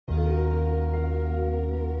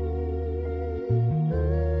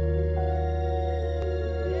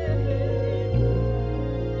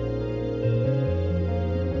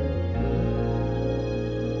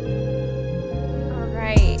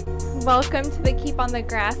Welcome to the Keep on the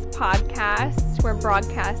Grass podcast. We're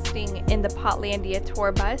broadcasting in the Potlandia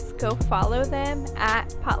tour bus. Go follow them at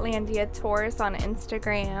Potlandia Tours on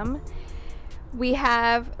Instagram. We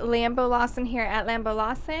have Lambo Lawson here at Lambo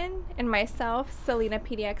Lawson and myself, Selena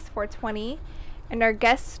PDX420. And our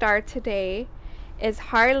guest star today is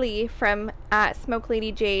Harley from at Smoke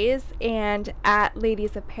Lady J's and at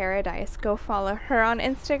Ladies of Paradise. Go follow her on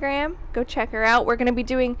Instagram. Go check her out. We're going to be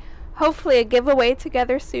doing hopefully a giveaway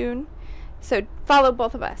together soon. So follow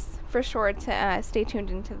both of us for sure to stay tuned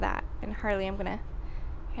into that. And Harley, I'm going to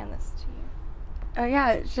hand this to you. Oh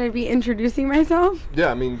yeah, should I be introducing myself?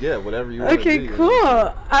 Yeah, whatever you want. Okay,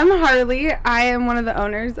 cool. I'm Harley. I am one of the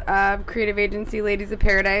owners of creative agency Ladies of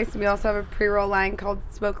Paradise. We also have a pre-roll line called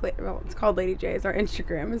it's called Lady J's. Our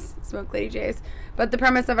Instagram is Smoke Lady J's. But the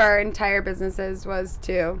premise of our entire businesses was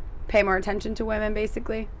to pay more attention to women,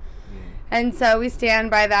 basically. And so we stand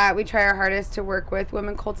by that. We try our hardest to work with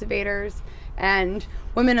women cultivators and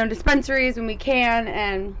women-owned dispensaries when we can.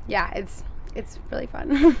 And yeah, it's really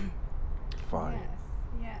fun. Fine.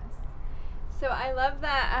 Yes. So I love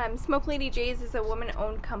that Smoke Lady J's is a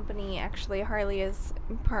woman-owned company. Actually, Harley is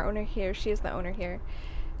part owner here. She is the owner here.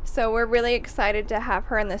 So we're really excited to have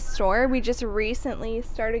her in the store. We just recently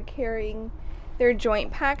started carrying their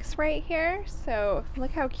joint packs right here. So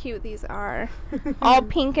look how cute these are. All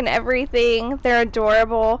pink and everything. They're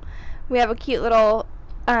adorable. We have a cute little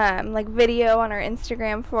video on our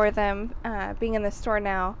Instagram for them being in the store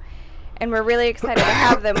now. And we're really excited to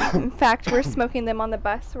have them. In fact, we're smoking them on the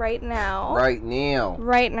bus right now. Right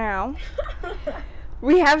now.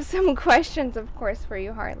 We have some questions, of course, for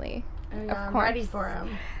you, Harley. I'm ready for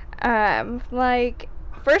them.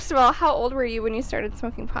 First of all, how old were you when you started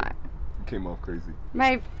smoking pot? Came off crazy.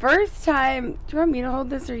 My first time. Do you want me to hold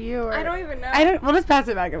this or you? Or I don't even know. We'll just pass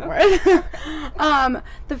it back and forth.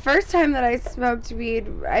 The first time that I smoked weed,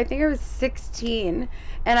 I think I was 16,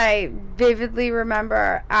 and I vividly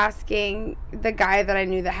remember asking the guy that I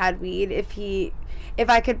knew that had weed if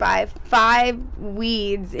I could buy 5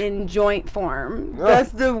 weeds in joint form.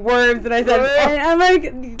 That's the words that I said. And I'm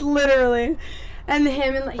like, literally. And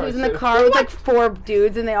he was in the car with like 4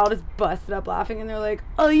 dudes, and they all just busted up laughing, and they're like,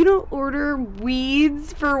 "Oh, you don't order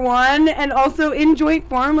weeds for one, and also in joint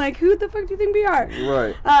form? Like, who the fuck do you think we are?"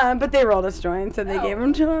 Right. But they rolled us joints, and they gave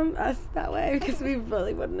them to us that way because we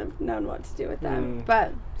really wouldn't have known what to do with them.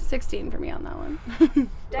 But 16 for me on that one.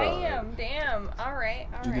 Damn. All right.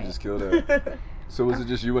 You could just kill that. So was it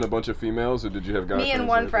just you and a bunch of females, or did you have guys? Me and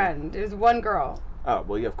one friend. It was one girl. Oh,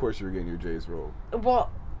 well, yeah, of course you were getting your J's roll.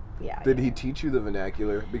 Well, yeah. Did he teach you the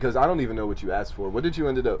vernacular? Because I don't even know what you asked for. What did you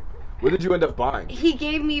end up buying? He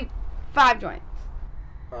gave me 5 joints.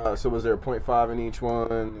 So was there a 0.5 in each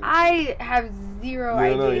one? I have zero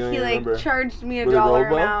idea. He charged me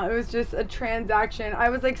 $1 amount. It was just a transaction. I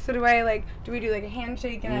was like, so do we do like a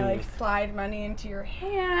handshake and I slide money into your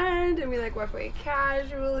hand and we walk away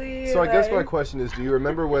casually? So I guess my question is, do you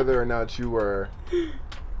remember whether or not you were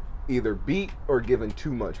either beat or given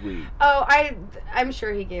too much weed? Oh, I'm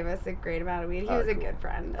sure he gave us a great amount of weed. He was a good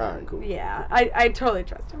friend. Cool. Yeah, I totally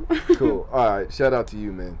trust him. Cool. All right, shout out to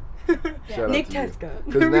you, man. Nick Tesco.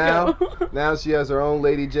 Because now she has her own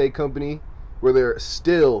Lady J company where they're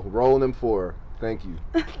still rolling them for her. Thank you.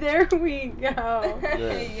 There we go. Yeah.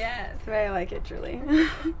 Yes. That's the way I like it, truly.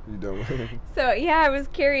 You don't. So yeah, I was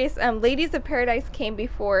curious. Ladies of Paradise came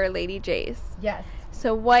before Lady J's. Yes.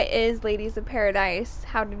 So what is Ladies of Paradise?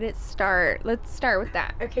 How did it start? Let's start with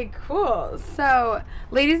that. Okay, cool. So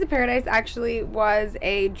Ladies of Paradise actually was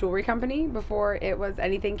a jewelry company before it was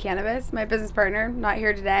anything cannabis. My business partner, not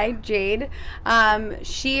here today, Jade,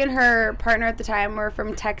 she and her partner at the time were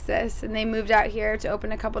from Texas, and they moved out here to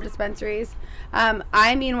open a couple dispensaries.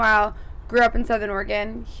 I, meanwhile, grew up in Southern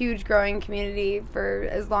Oregon, huge growing community for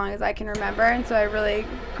as long as I can remember, and so I really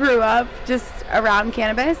grew up just around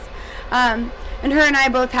cannabis. And her and I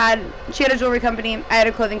both she had a jewelry company, I had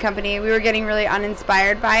a clothing company. We were getting really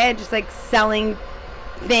uninspired by it, just selling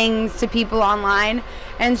things to people online.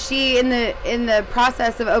 And she, in the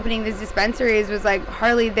process of opening these dispensaries, was like,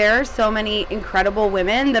 Harley, there are so many incredible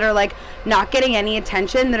women that are not getting any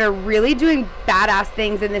attention, that are really doing badass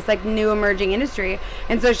things in this new emerging industry.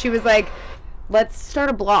 And so she was like, let's start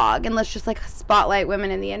a blog and let's just spotlight women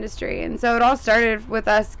in the industry. And so it all started with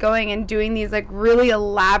us going and doing these really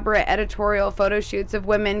elaborate editorial photo shoots of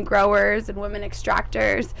women growers and women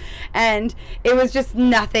extractors, and it was just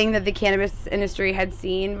nothing that the cannabis industry had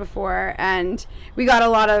seen before. And we just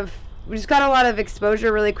got a lot of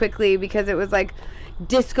exposure really quickly because it was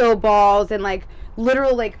disco balls and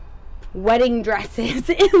literal wedding dresses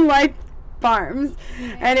in farms.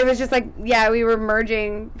 And it was just we were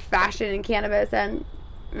merging fashion and cannabis, and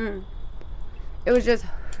it was just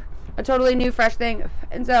a totally new, fresh thing.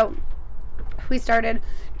 And so we started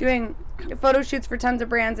doing photo shoots for tons of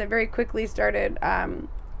brands, and very quickly started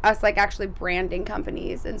us like actually branding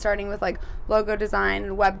companies, and starting with like logo design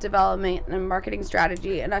and web development and marketing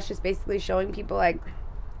strategy, and us just basically showing people like,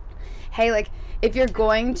 hey, like if you're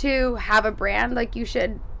going to have a brand, like you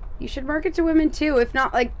should market to women too. If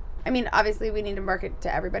not, like, I mean, obviously we need to market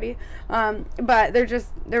to everybody, but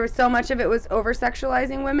there was so much of it was over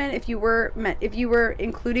sexualizing women. If you were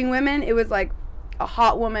including women, it was like a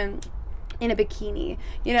hot woman in a bikini,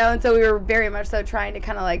 you know. And so we were very much so trying to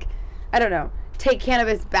kind of like, I don't know, take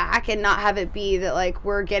cannabis back and not have it be that like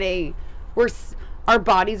our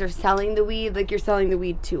bodies are selling the weed, like you're selling the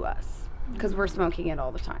weed to us because we're smoking it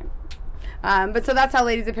all the time. But so that's how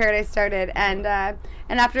Ladies of Paradise started, and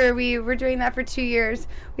after we were doing that for 2 years,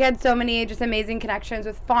 we had so many just amazing connections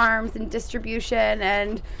with farms and distribution.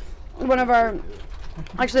 And one of our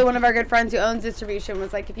good friends who owns distribution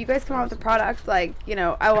was like, if you guys come out with a product, like, you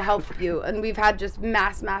know, I will help you. And we've had just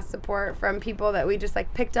mass support from people that we just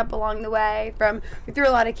like picked up along the way. We threw a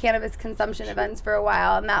lot of cannabis consumption events for a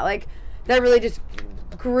while, and that really just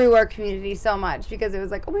grew our community so much, because it was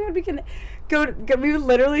like, oh my god, we can we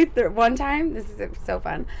literally one time, this is so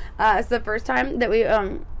fun, it's the first time that we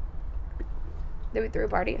threw a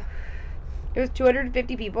party. It was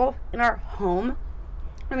 250 people in our home,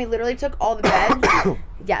 and we literally took all the beds.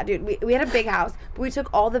 Yeah, dude, we had a big house, but we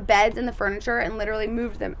took all the beds and the furniture and literally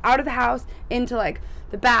moved them out of the house into like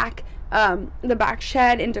the back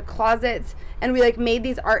shed, into closets, and we like made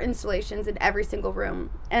these art installations in every single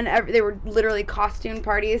room, and they were literally costume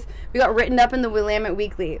parties. We got written up in the Willamette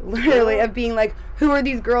Weekly, literally, of being like, who are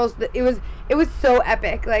these girls? It was so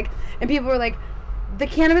epic, like, and people were like, the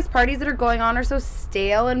cannabis parties that are going on are so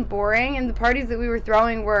stale and boring, and the parties that we were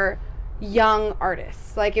throwing were young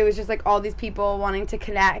artists. Like, it was just like all these people wanting to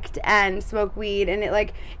connect and smoke weed, and it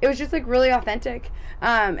was just like really authentic.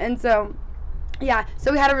 And so yeah,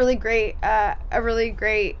 so we had a really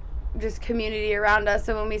great just community around us.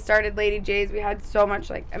 So when we started Lady J's, we had so much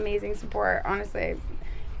like amazing support. Honestly,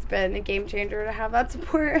 it's been a game changer to have that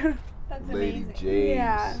support. That's Lady amazing. J's.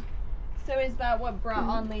 Yeah. So is that what brought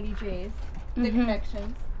on Lady J's? The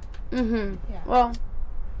connections? Mm-hmm. Yeah. Well,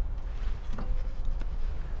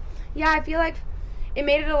 yeah, I feel like it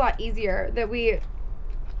made it a lot easier that we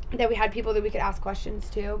had people that we could ask questions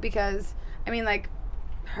to, because, I mean, like,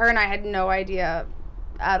 her and I had no idea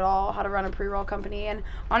at all how to run a pre-roll company. And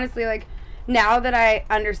honestly, like, now that I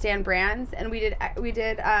understand brands, and we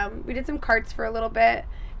did some carts for a little bit,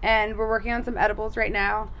 and we're working on some edibles right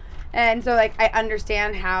now. And so, like, I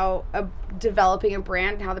understand how developing a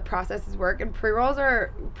brand and how the processes work. And pre-rolls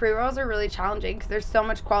are really challenging, because there's so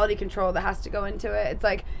much quality control that has to go into it. It's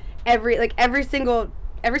like every single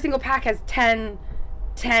pack has 10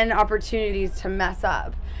 opportunities to mess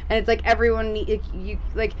up. And it's like everyone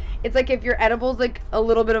it's like if your edible's like a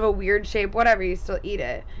little bit of a weird shape, whatever, you still eat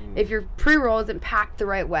it. If your pre-roll isn't packed the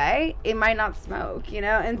right way, it might not smoke, you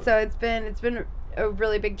know? And so it's been a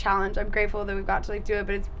really big challenge. I'm grateful that we've got to like do it,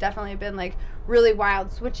 but it's definitely been like really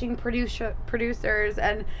wild, switching producers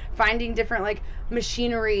and finding different like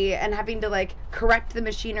machinery, and having to like correct the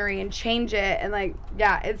machinery and change it, and like,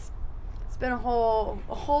 yeah, it's been a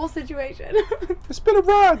whole situation. It's been a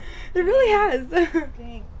ride. It really has.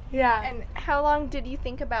 Dang. Yeah. And how long did you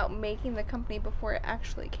think about making the company before it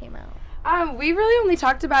actually came out? We really only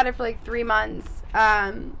talked about it for like 3 months.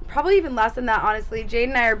 Probably even less than that, honestly. Jade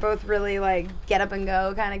and I are both really like get up and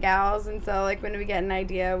go kind of gals, and so like when we get an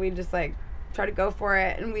idea, we just like try to go for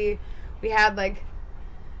it. And we had like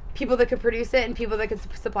people that could produce it and people that could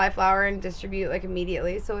supply flour and distribute like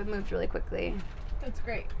immediately, so it moved really quickly. That's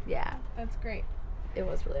great. Yeah. That's great. It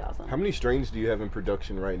was really awesome. How many strains do you have in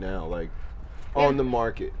production right now, like on the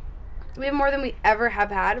market? We have more than we ever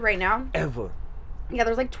have had right now. Ever? Yeah,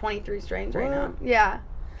 there's like 23 strains right now. Yeah.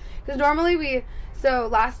 Because normally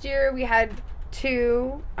last year we had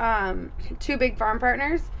two big farm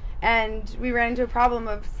partners, and we ran into a problem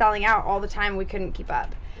of selling out all the time. We couldn't keep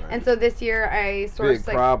up. Right. And so this year I sourced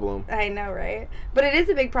big problem. I know, right? But it is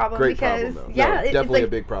a big problem. Great because problem, yeah, no, definitely like,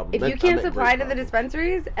 a big problem. If you can't supply to the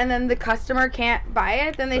dispensaries, and then the customer can't buy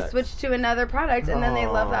it, then they switch to another product, and then they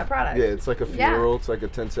love that product. Yeah, it's like a funeral. Yeah. It's like a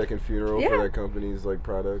 10-second funeral for that company's like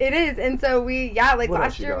product. It is. And so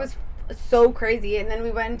last year was so crazy, and then we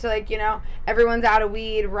went into like, you know, everyone's out of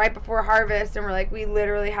weed right before harvest, and we're like, we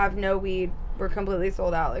literally have no weed. We're completely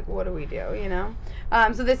sold out. Like, what do we do, you know?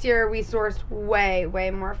 So this year we sourced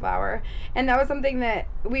way more flour, and that was something that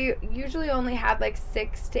we usually only had like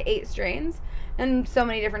 6 to 8 strains, and so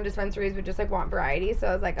many different dispensaries would just like want variety. So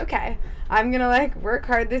I was like, okay, I'm gonna like work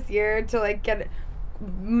hard this year to like get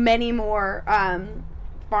many more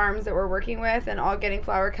farms that we're working with, and all getting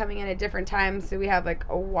flower coming in at different times. So we have like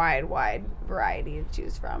a wide variety to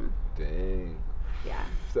choose from. Dang. Yeah.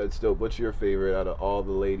 That's dope. What's your favorite out of all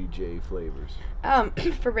the Lady J flavors?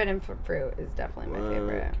 Forbidden fruit is definitely my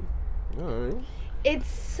favorite. All right. It's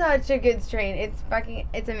such a good strain.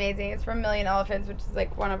 It's amazing. It's from Million Elephants, which is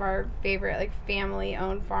like one of our favorite like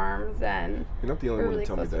family-owned farms, and You're not the only one really to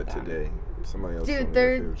tell me close that with them. today. Somebody else. Dude, told me they're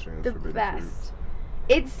their favorite strain is the Forbidden best. Fruit.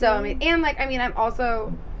 It's so amazing. And like, I mean, I'm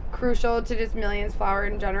also crucial to just Millions Flower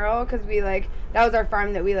in general, because that was our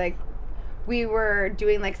farm that we were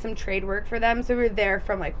doing like some trade work for them, so we were there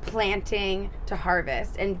from like planting to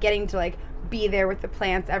harvest and getting to like be there with the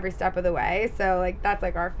plants every step of the way. So like that's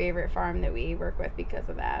like our favorite farm that we work with because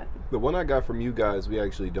of that. The one I got from you guys, we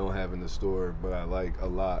actually don't have in the store, but I like a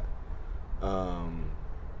lot.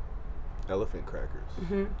 Elephant crackers.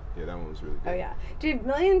 Mm-hmm. Yeah, that one was really good. Oh yeah, dude,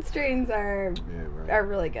 Million strains are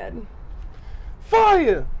really good.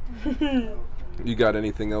 Fire. You got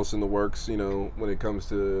anything else in the works, when it comes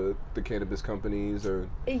to the cannabis companies, or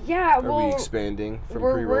are we expanding from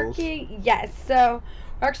pre-rolls? Yes, so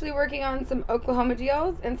we're actually working on some Oklahoma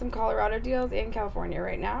deals and some Colorado deals in California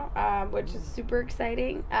right now, which is super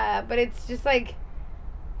exciting. But it's just like,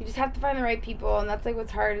 you just have to find the right people, and that's like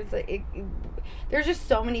what's hard. It's like there's just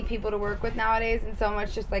so many people to work with nowadays, and so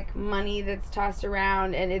much just like money that's tossed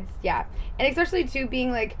around, and and especially too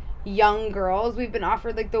being like young girls, we've been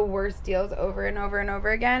offered like the worst deals over and over and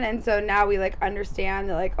over again, and so now we like understand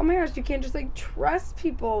that like, oh my gosh, you can't just like trust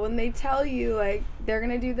people when they tell you like they're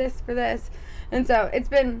gonna do this for this. And so it's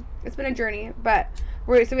been a journey, but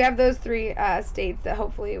we have those 3 states that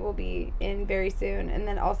hopefully will be in very soon, and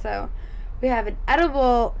then also we have an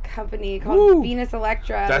edible company called Venus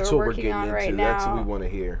Electra that we're working on right now. That's what we want to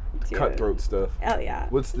hear. Dude. Cutthroat stuff. Hell yeah.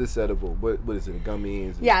 What's this edible? What is it?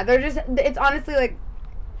 Gummies? Yeah, it's honestly like,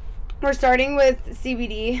 we're starting with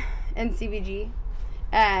CBD and CBG,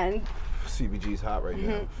 and CBG's hot right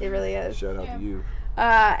now. It really is. Shout out to you.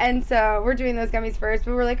 And so we're doing those gummies first,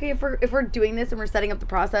 but we're like, okay, if we're doing this and we're setting up the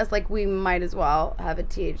process, like we might as well have a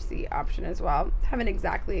THC option as well. Haven't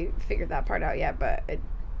exactly figured that part out yet, but it's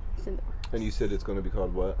in the works. And you said it's going to be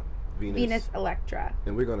called what? Venus Electra.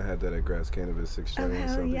 And we're going to have that at Grass Cannabis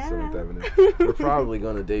 620 South 7th Avenue. We're probably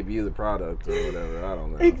going to debut the product or whatever. I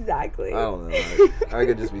don't know. Exactly. I don't know. I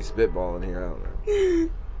could just be spitballing here. I don't know.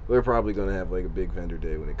 We're probably going to have like a big vendor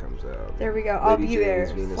day when it comes out. There we go. I'll be there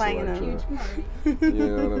slanging them. You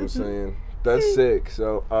know what I'm saying? That's sick.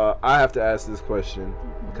 So I have to ask this question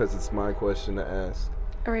because it's my question to ask.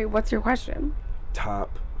 All right, what's your question?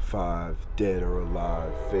 Top 5 dead or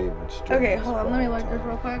alive favorite strains. Okay, hold on. Let me look this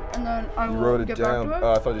real quick, and then I will wrote it get down. back to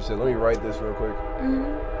it. I thought you said, let me write this real quick.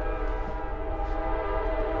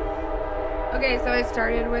 Okay, so I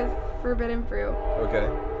started with Forbidden Fruit. Okay.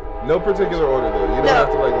 No particular order, though. You don't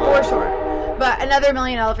have to, like, for sure. But another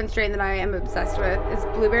Million Elephant strain that I am obsessed with is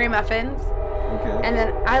Blueberry Muffins. Okay. And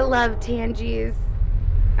then I love Tangies.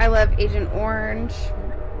 I love Agent Orange.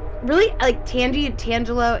 Really, like Tangy,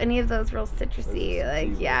 Tangelo, any of those real citrusy,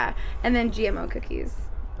 like, yeah. And then GMO cookies.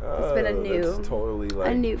 It's been a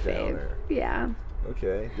new fave. Yeah.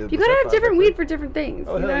 Okay. You gotta have different weed for different things.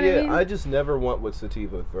 Oh, you know hell what yeah. I mean? I just never want what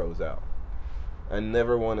sativa throws out. I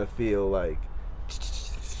never want to feel like...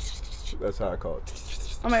 That's how I call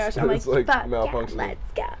it. Oh my gosh, I'm like, fuck malfunctioning.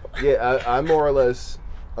 Yeah, let's go. Yeah, I more or less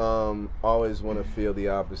always want to feel the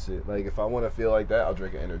opposite. Like, if I want to feel like that, I'll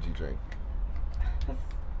drink an energy drink.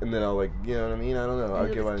 And then I'll, like, you know what I mean? I don't know. I'll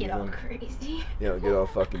get all crazy. Get all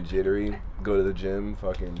fucking jittery, go to the gym,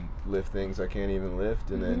 fucking lift things I can't even lift,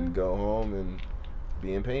 and then go home and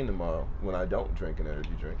be in pain tomorrow when I don't drink an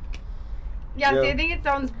energy drink. Yeah, see, I think it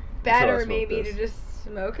sounds better maybe to just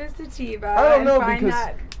smoke a sativa and find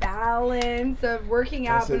that balance of working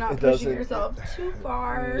out but not pushing yourself too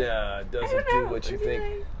far. Yeah, it doesn't do what you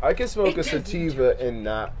think. I can smoke a sativa and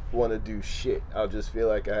not want to do shit. I'll just feel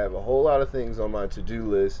like I have a whole lot of things on my to-do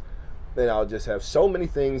list, and I'll just have so many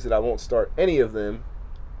things that I won't start any of them,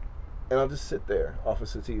 and I'll just sit there off a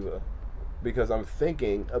sativa because I'm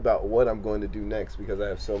thinking about what I'm going to do next because I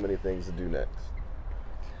have so many things to do next.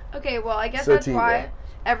 Okay, well, I guess that's why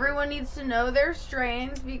everyone needs to know their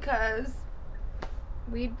strains, because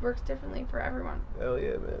weed works differently for everyone. Hell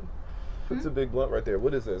yeah, man. That's a big blunt right there.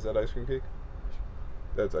 What is that? Is that ice cream cake?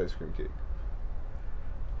 That's ice cream cake.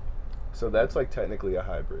 So that's like technically a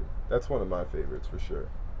hybrid. That's one of my favorites for sure.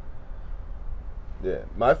 Yeah,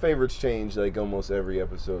 my favorites change like almost every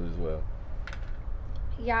episode as well.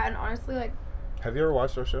 Yeah, and honestly, like... Have you ever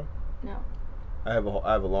watched our show? No. I have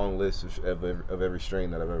a long list of every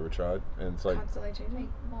strain that I've ever tried, and it's like constantly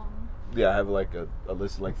changing. Long. Yeah, I have like a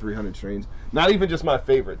list of like 300 strains. Not even just my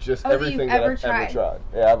favorite, just everything that I've ever tried.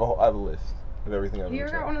 Yeah, I have a list of everything I've ever tried. Have you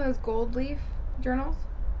ever got one of those gold leaf journals?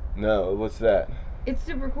 No, what's that? It's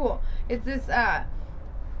super cool. It's this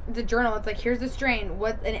it's a journal. It's like, here's the strain,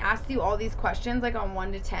 and it asks you all these questions like on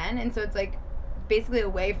 1 to 10, and so it's like basically a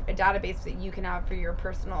database that you can have for your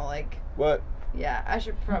personal like. What? Yeah, I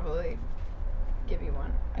should probably give you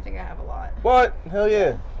one. I think I have a lot. What? Hell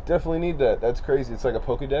yeah. Definitely need that. That's crazy. It's like a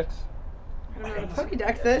Pokédex. I don't know what a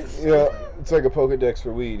Pokédex is. Yeah, it's like a Pokédex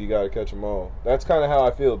for weed. You gotta catch them all. That's kind of how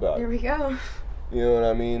I feel about it. There we go. You know what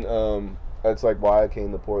I mean? That's like why I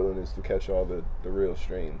came to Portland, is to catch all the real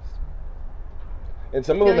strains. And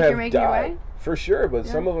some of them have died. For sure, but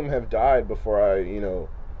some of them have died before I,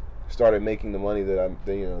 started making the money that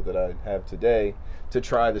I have today to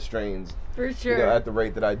try the strains. For sure. At the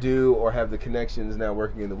rate that I do, or have the connections now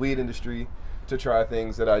working in the weed industry to try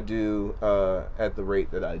things that I do at the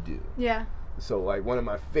rate that I do. Yeah. So like one of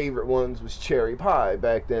my favorite ones was cherry pie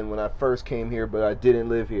back then when I first came here, but I didn't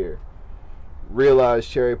live here. Realized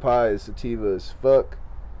cherry pie is sativa as fuck,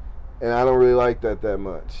 and I don't really like that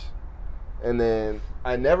much. And then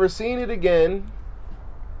I never seen it again,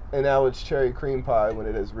 and now it's cherry cream pie when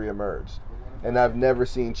it has reemerged. And I've never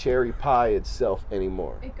seen cherry pie itself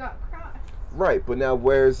anymore. It got crossed. Right, but now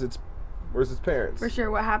where's its parents? For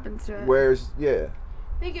sure, what happens to it?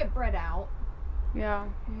 They get bred out. Yeah.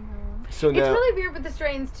 So now, it's really weird with the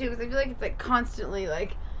strains too, because I feel like it's like constantly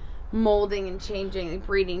like molding and changing and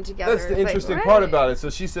breeding together. That's the interesting part about it. So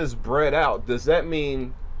she says bred out. Does that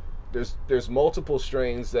mean there's multiple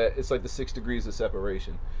strains that it's like the 6 degrees of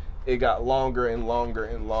separation? It got longer and longer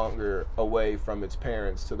and longer away from its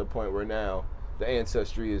parents to the point where now the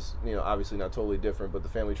ancestry is, obviously not totally different, but the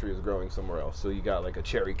family tree is growing somewhere else. So you got like a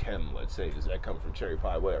cherry chem, let's say. Does that come from cherry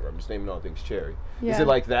pie? Whatever. I'm just naming all things cherry. Yeah. Is it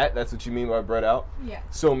like that? That's what you mean by bred out? Yeah.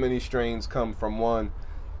 So many strains come from one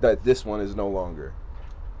that this one is no longer.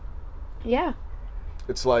 Yeah.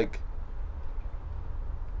 It's like,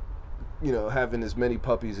 having as many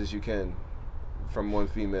puppies as you can from one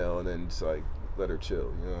female, and then it's like, let her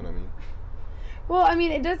chill. You know what I mean? Well, I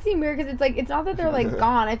mean, it does seem weird because it's like, it's not that they're like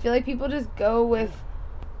gone. I feel like people just go with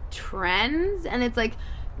trends, and it's like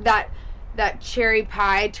that cherry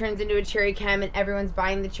pie turns into a cherry chem, and everyone's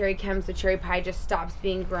buying the cherry chem, so cherry pie just stops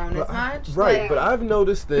being grown as much. Right, but I've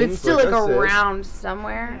noticed things. But it's still like around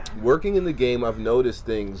somewhere. Working in the game, I've noticed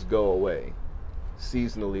things go away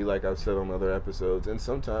seasonally, like I've said on other episodes, and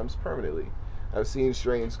sometimes permanently. I've seen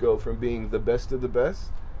strains go from being the best of the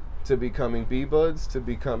best to becoming bee buds, to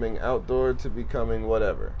becoming outdoor, to becoming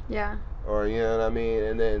whatever. Yeah. Or, you know what I mean?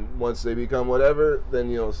 And then once they become whatever,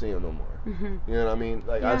 then you don't see them no more. Mm-hmm. You know what I mean?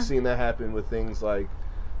 Like, I've seen that happen with things like,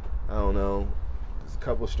 I don't know, there's a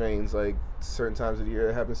couple strains, like, certain times of the year.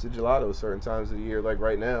 It happens to gelato certain times of the year. Like,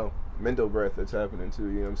 right now, Mendo breath that's happening too.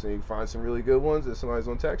 You know what I'm saying? You find some really good ones that somebody's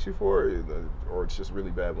going to tax you for, or it's just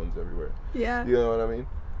really bad ones everywhere. Yeah. You know what I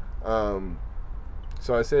mean?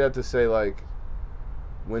 So I say that to say, like,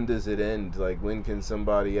 when does it end? Like, when can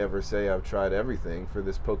somebody ever say I've tried everything for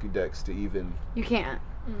this Pokédex to even... You can't.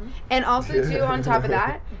 Mm-hmm. And also, too, on top of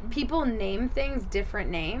that, people name things different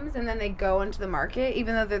names, and then they go into the market,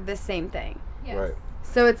 even though they're the same thing. Yes. Right.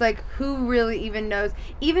 So it's like, who really even knows?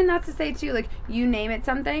 Even not to say, too, like, you name it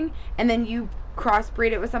something, and then you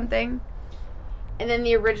crossbreed it with something, and then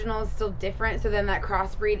the original is still different, so then that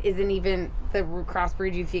crossbreed isn't even the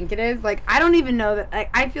crossbreed you think it is. Like, I don't even know that. Like,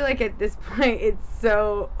 I feel like at this point, it's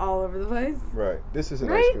so all over the place. Right. This is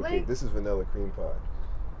an ice cream cake. This is vanilla cream pie.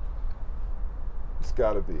 It's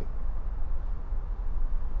gotta be.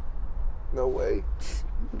 No way.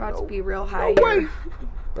 About to be real high here. Way.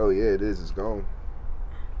 Oh, yeah, it is. It's gone.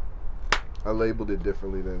 I labeled it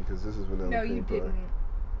differently then, because this is vanilla cream pie. No, you didn't.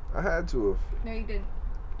 I had to have. No, you didn't.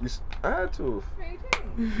 I had to have.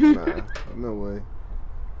 No, you didn't. Nah, no way.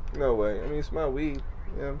 No way. I mean, it's my weed.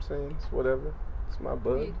 You know what I'm saying? It's whatever. It's my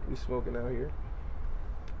bud. We smoking out here.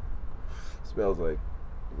 Smells like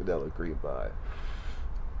vanilla cream pie.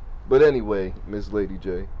 But anyway, Miss Lady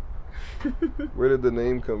J, where did the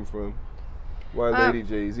name come from? Why Lady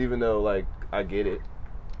J's? Even though, like, I get it.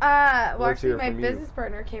 Well, actually, my business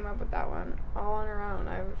partner came up with that one all on her own.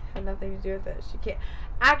 I had nothing to do with it. She can't.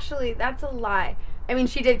 Actually, that's a lie. I mean,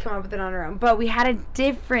 she did come up with it on her own, but we had a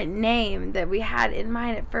different name that we had in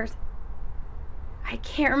mind at first. I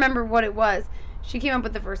can't remember what it was. She came up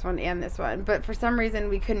with the first one and this one, but for some reason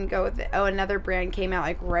we couldn't go with it. Oh, another brand came out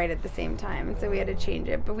like right at the same time, and so we had to change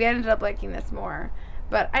it. But we ended up liking this more.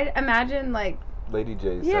 But I imagine like Lady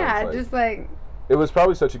J. Yeah, just like it was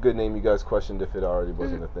probably such a good name you guys questioned if it already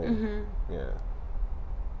wasn't a thing. Mm-hmm. Yeah.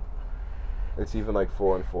 It's even like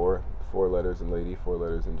 4 and 4. 4 letters in lady, 4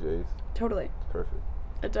 letters in J's. Totally. It's perfect.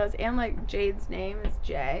 It does. And like Jade's name is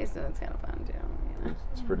Jay, so it's kind of fun too. You know?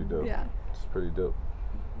 It's pretty dope. Yeah. It's pretty dope.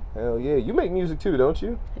 Hell yeah. You make music too, don't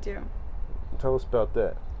you? I do. Tell us about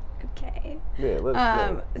that. Okay. Yeah, let's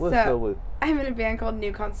know what. I'm in a band called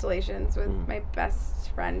New Constellations with my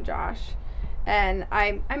best friend Josh, and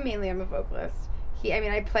I'm a vocalist.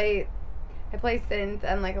 I play synth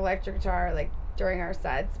and like electric guitar like during our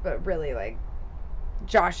sets, but really like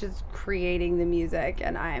Josh is creating the music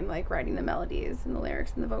and I'm like writing the melodies and the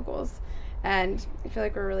lyrics and the vocals, and I feel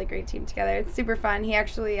like we're a really great team together. It's super fun. He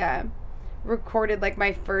actually recorded like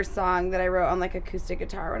my first song that I wrote on like acoustic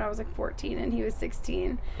guitar when I was like 14 and he was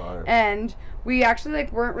 16. Fire. And we actually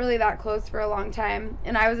like weren't really that close for a long time,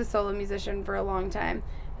 and I was a solo musician for a long time,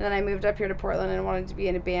 and then I moved up here to Portland and wanted to be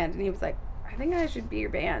in a band, and he was like, I think I should be your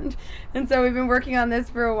band. And so we've been working on this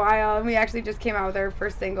for a while, and we actually just came out with our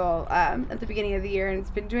first single at the beginning of the year, and it's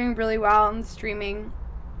been doing really well on streaming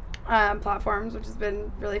platforms, which has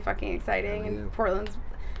been really fucking exciting. And Portland's,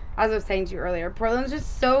 as I was saying to you earlier, Portland's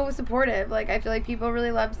just so supportive. Like, I feel like people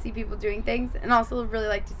really love to see people doing things, and also really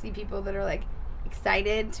like to see people that are, like,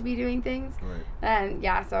 excited to be doing things. Right. And,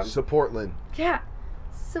 yeah, so... Supportland. Yeah.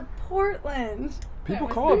 Supportland. People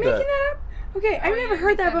call it You're that. making that up? Okay, I've never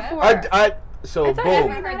heard that before. So, I thought boom. I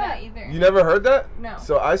haven't heard that either. You never heard that? No.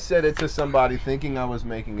 So I said it to somebody thinking I was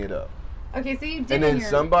making it up. Okay, so you did. And then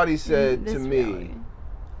somebody said to me, reality.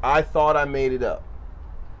 I thought I made it up.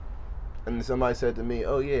 And then somebody said to me,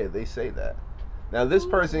 oh yeah, they say that. Now this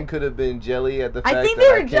person could have been jelly at the fact I think that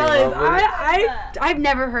they were came jealous. up with it. I've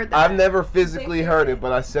never heard that. I've never physically heard it,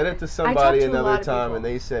 but I said it to somebody to a lot another of time people. and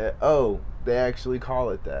they said, oh, they actually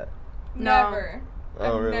call it that. Never.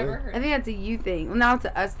 Oh, I've really? never heard I think that's a you thing. Well, now it's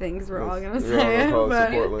a us thing, 'cause we're all gonna We're all say gonna it. call it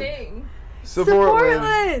But Supportland.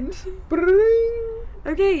 Supportland. Supportland.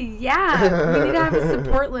 Okay, yeah, we need to have a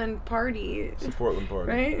Supportland party, Supportland party.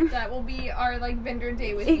 right? That will be our like vendor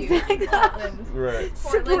day with Exactly. you. Portland. Right.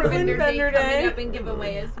 Portland vendor day Vendor coming Day. up and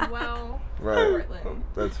giveaway as well. Right. Portland.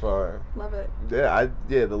 That's fire. Love it. Yeah,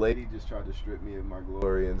 the lady just tried to strip me of my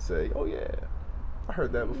glory and say, "Oh yeah, I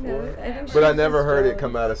heard that before," No, I think but I she's never just heard it jealous.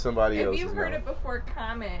 come out of somebody If else's you've heard mouth. it before,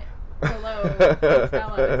 comment below and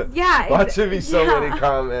tell us. Yeah. Watch it be so yeah. many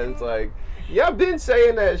comments like, "Yeah, I've been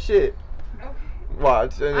saying that shit." Okay.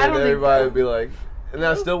 Watch, and I then don't think everybody so. would be like, and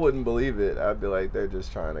I still wouldn't believe it. I'd be like, they're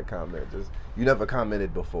just trying to comment. Just you never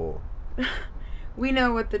commented before. We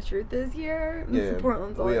know what the truth is here. Yeah,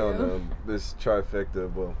 Portland's all we all you. know this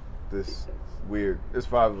trifecta. Well, this weird. There's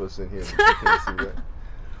 5 of us in here. But you can't see that.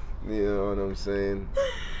 You know what I'm saying?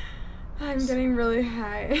 I'm getting really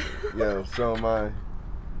high. Yo, so am I.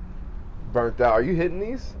 Burnt out. Are you hitting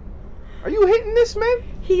these? Are you hitting this, man?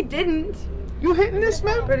 He didn't, You hitting this,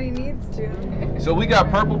 man? but he needs to. So we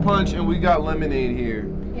got purple punch and we got lemonade here.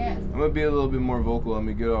 Yes. I'm gonna be a little bit more vocal. I'm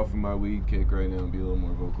gonna get off of my weed kick right now and be a little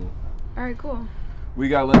more vocal. All right, cool. We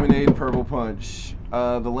got lemonade and purple punch.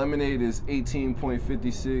 The lemonade is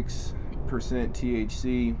 18.56%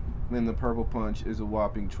 THC. Then the purple punch is a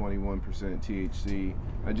whopping 21% THC.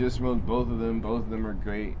 I just smoked both of them. Both of them are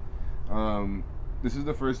great. This is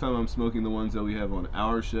the first time I'm smoking the ones that we have on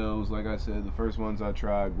our shelves. Like I said, the first ones I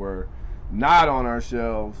tried were not on our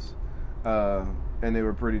shelves. And they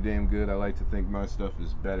were pretty damn good. I like to think my stuff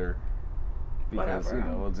is better. Because, Whatever. you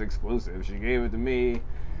know, it's exclusive. She gave it to me.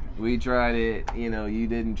 We tried it. You know, you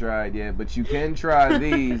didn't try it yet. But you can try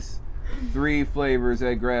these 3 flavors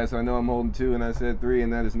at Grass. I know I'm holding 2 and I said 3,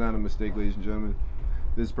 and that is not a mistake, ladies and gentlemen.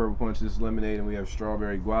 This is purple punch, this is lemonade, and we have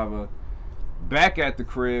strawberry guava. Back at the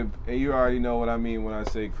crib, and you already know what I mean when I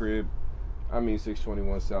say crib. I mean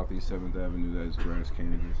 621 Southeast 7th Avenue. That is Grass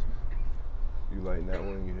Cannabis. You lighting that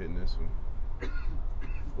one, you hitting this one.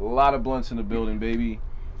 A lot of blunts in the building, baby.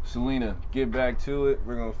 Selena, get back to it.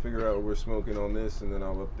 We're gonna figure out what we're smoking on this, and then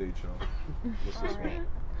I'll update y'all. What's this one?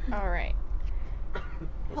 All right. How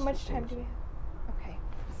What's much this time one? do we have? Okay.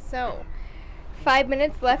 So, 5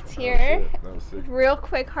 minutes left That was here. it. That was sick. Real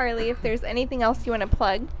quick, Harley, if there's anything else you want to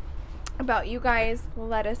plug about you guys,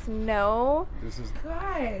 let us know. This is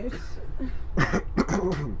Gosh.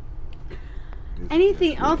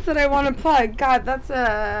 Anything else that I want to plug? God, that's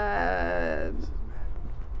a...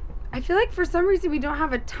 I feel like for some reason we don't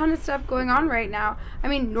have a ton of stuff going on right now. I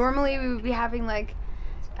mean, normally we would be having like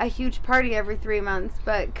a huge party every 3 months,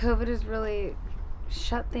 but COVID has really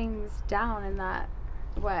shut things down in that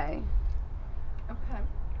way. Okay.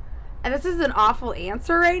 And this is an awful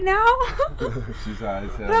answer right now. She's high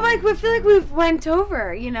as hell. But I'm like, I feel like we've went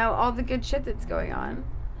over, you know, all the good shit that's going on.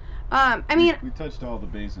 I mean, we touched all the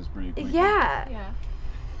bases pretty quickly. yeah. Yeah.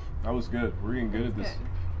 That was good. We're getting good at this. Good.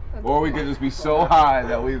 Or we could just be so high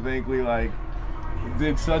that we think we like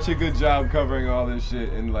did such a good job covering all this shit,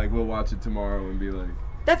 and like we'll watch it tomorrow and be like,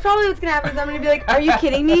 that's probably what's gonna happen. Is I'm gonna be like, are you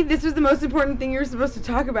kidding me? This was the most important thing you were supposed to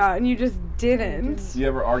talk about, and you just didn't. you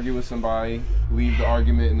ever argue with somebody, leave the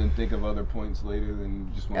argument, and then think of other points later, then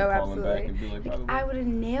you just want to call them back and be like, by the way, I would have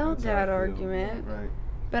nailed that's how I that feel. argument, Right.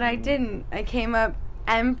 but I didn't. I came up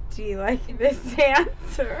empty like this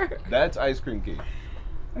answer. That's ice cream cake.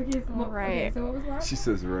 Okay, so Right. so what was that? She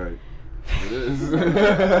says right. It is.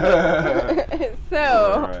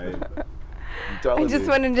 So, Right. I just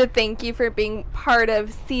wanted to thank you for being part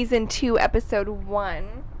of season 2, episode 1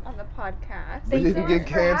 on the podcast. We didn't get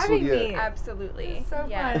canceled yet. Me. Absolutely. So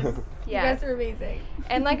yes. fun. Yes. You guys are amazing.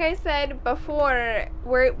 And like I said before,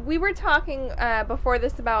 we were talking before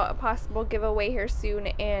this about a possible giveaway here soon,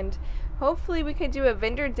 and hopefully we could do a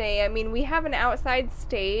vendor day. I mean, we have an outside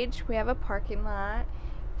stage, we have a parking lot.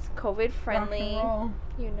 It's COVID friendly,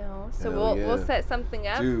 you know. So Hell we'll yeah. set something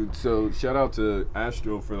up. Dude, so shout out to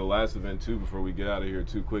Astro for the last event too. Before we get out of here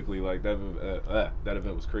too quickly, like that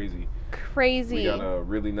event was crazy. Crazy. We got a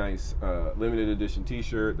really nice limited edition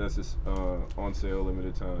T-shirt. That's just on sale,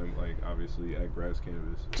 limited time. Like obviously at Grass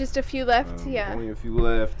Canvas. Just a few left, yeah. Only a few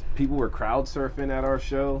left. People were crowd surfing at our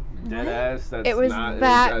show. Dead ass. That's It was not an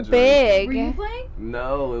that exaggeration. Were you big. playing?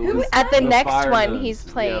 No, it was At the next Fire one Nuns. he's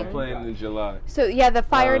playing. Yeah, I'm playing in July. So yeah, the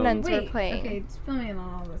Fire Nuns were Wait, playing. okay, just fill me in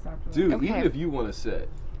on all this after. Dude, Okay. even if you want to set,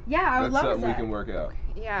 Yeah, I would that's love something we that. can work out.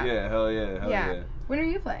 Yeah. Yeah, hell yeah, hell Yeah. yeah. When are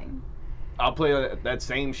you playing? I'll play at that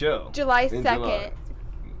same show. July In 2nd. July.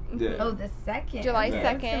 Yeah. Oh, the 2nd. July Okay,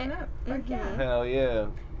 2nd. coming up. Fuck yeah. Hell yeah.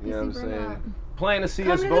 You know what I'm super saying? not. Plan to see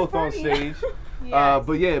Come us to this both on party. stage. Yes.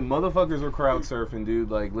 But yeah, motherfuckers were crowd surfing, dude.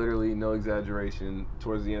 Like literally, no exaggeration.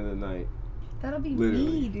 Towards the end of the night, That'll be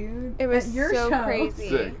Literally. me, dude. It was At your so show. crazy.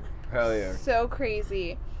 sick. Hell yeah. So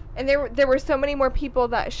crazy. And there were so many more people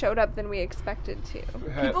that showed up than we expected to.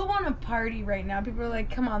 People want to party right now. People are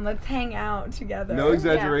like, come on, let's hang out together. No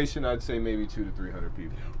exaggeration. I'd say maybe 200 to 300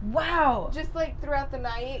 people. Wow. Just like throughout the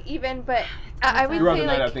night, even, but I would Throughout say the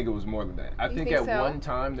night, like I think it was more than that. I You think think at so? one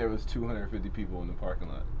time there was 250 people in the parking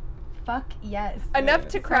lot. Fuck yes. enough Yeah.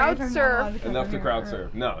 to Sorry crowd if I'm not surf. allowed to come Enough in to here. crowd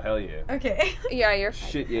surf. No, hell yeah. Okay. Yeah, you're fine.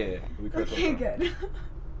 Shit, yeah. We crowd Okay, surf. good.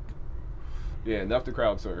 Yeah, enough to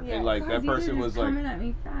crowd surf. Yeah. And like that person was like, coming at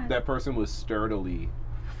me fast. that person was sturdily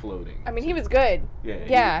floating. I mean, he was good. Yeah.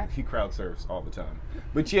 Yeah. He crowd surfs all the time.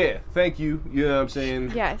 But yeah, thank you. You know what I'm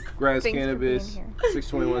saying? Yes. Grass Thanks for Cannabis, being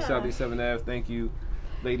 621 Yeah. Southeast 7th Ave. Thank you,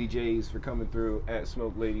 Lady J's, for coming through at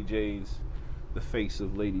Smoke Lady J's, the face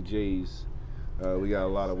of Lady J's. We got a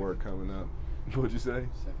lot of work coming up. What'd you say?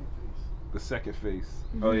 The second face.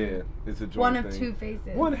 Oh yeah, it's a joint One of thing. two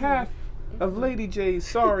faces. One half of Lady J's.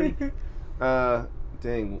 Sorry.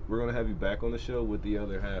 Dang, we're gonna have you back on the show with the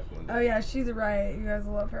other half one. Oh yeah, she's a riot. You guys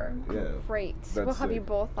will love her. Yeah. Great. That's We'll have you sick.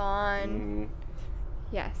 both on. Mhm.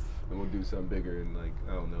 Yes. And we'll do something bigger and like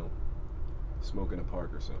I don't know, smoke in a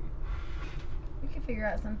park or something. We can figure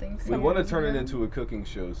out something. We want to creative, turn it man. into a cooking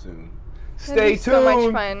show soon. That'd Stay be tuned. So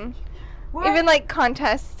much fun. What? Even like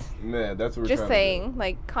contests. Man, that's what we're Just trying to saying,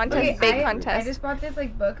 like contest, Okay, big I contest. just bought this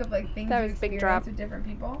like book of like things That you was big experience drop. with different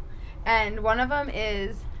people, and one of them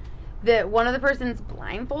is that one of the person's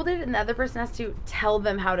blindfolded and the other person has to tell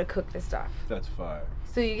them how to cook the stuff. do. That's fire.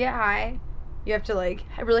 So you get high, you have to like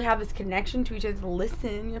really have this connection to each other, to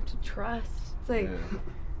listen. You have to trust. It's like Yeah,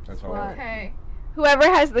 that's What? hard. Okay. Whoever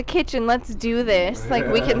has the kitchen, let's do this. Like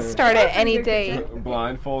we can start it any day.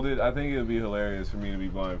 Blindfolded. I think it would be hilarious for me to be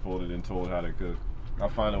blindfolded and told how to cook. I'll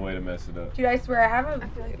find a way to mess it up. Dude, I swear I have a.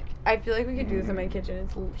 I I feel like we could do this in my kitchen.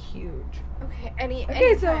 It's huge. Okay.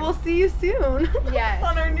 Okay, so we'll see you soon. Yes.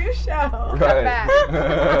 On our new show.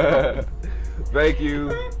 Right. Thank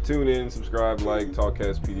you. Tune in, subscribe, like,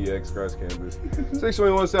 Talkcast PDX, Grass Canvas.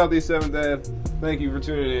 621 Southeast 7th Ave. Thank you for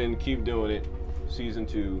tuning in. Keep doing it. Season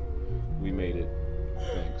 2, we made it.